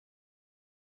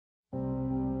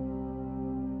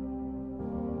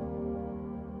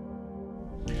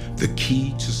The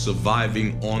key to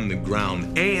surviving on the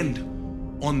ground and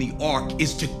on the ark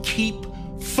is to keep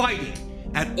fighting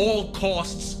at all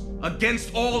costs,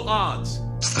 against all odds.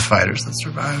 It's the fighters that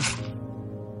survive.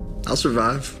 I'll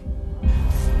survive.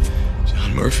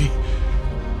 John Murphy?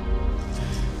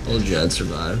 Old Jed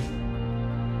survived.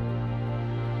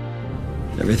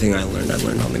 Everything I learned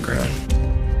on the ground.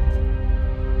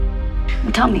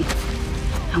 Well, tell me.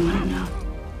 I want to know.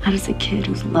 How does a kid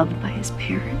who's loved by his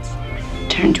parents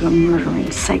turn into a murdering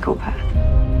psychopath?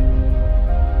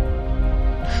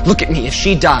 Look at me, if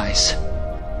she dies,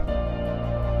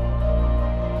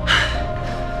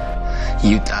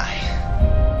 you die.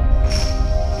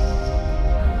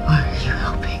 Why are you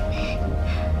helping me?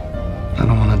 I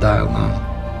don't want to die alone.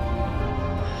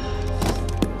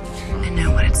 I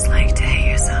know what it's like to hate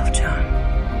yourself, John.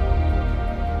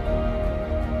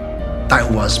 I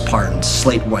was pardoned,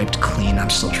 slate wiped clean. I'm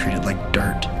still treated like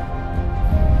dirt.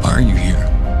 Why are you here?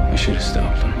 We should have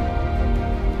stopped him.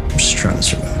 I'm just trying to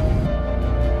survive.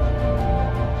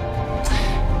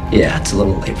 Yeah, it's a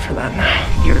little late for that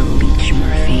now. You're a leech,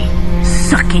 Murphy.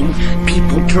 Sucking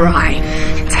people dry.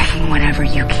 Taking whatever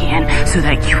you can so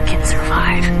that you can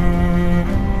survive.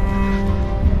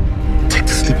 Take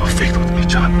this leap of faith with me,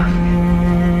 John.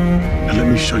 And let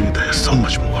me show you there's so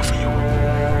much more for you.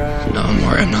 No,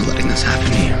 Amore, I'm not letting this happen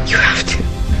to you. You have to.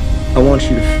 I want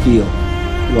you to feel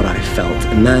what I felt,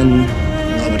 and then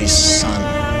Nobody's son.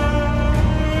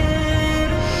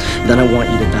 then I want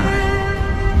you to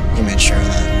die. You made sure of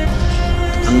that.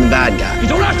 I'm the bad guy. You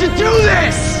don't have to do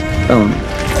this!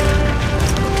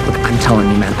 Look, I'm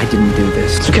telling you, man, I didn't do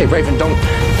this. It's okay, Raven, don't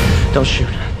shoot.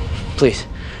 Please.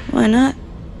 Why not?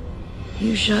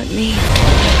 You shot me.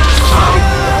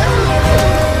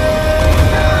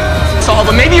 Saul,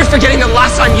 but maybe you're forgetting that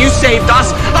last time you saved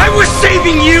us, I was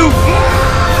saving you!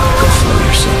 Go flow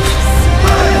yourself.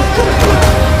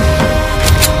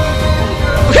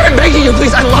 Okay, I'm begging you,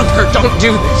 please, I love her, don't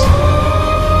do this.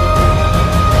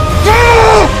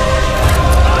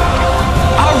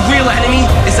 Our real enemy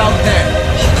is out there.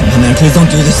 Come on, man, please don't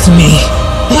do this to me.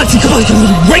 Come on,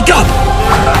 wake up!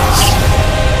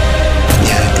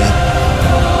 Yeah, I did.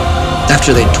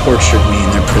 After they tortured me in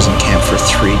their prison camp for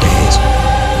 3 days.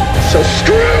 So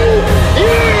screw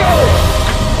you!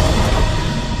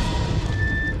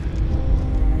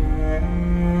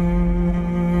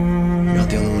 You're not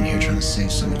the only one here trying to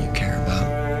save someone you care about.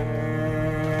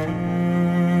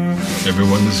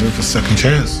 Everyone deserves a second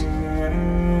chance.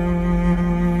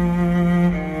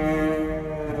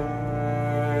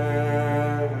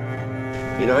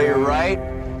 You know, you're right.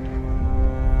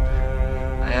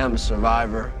 I am a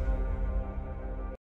survivor.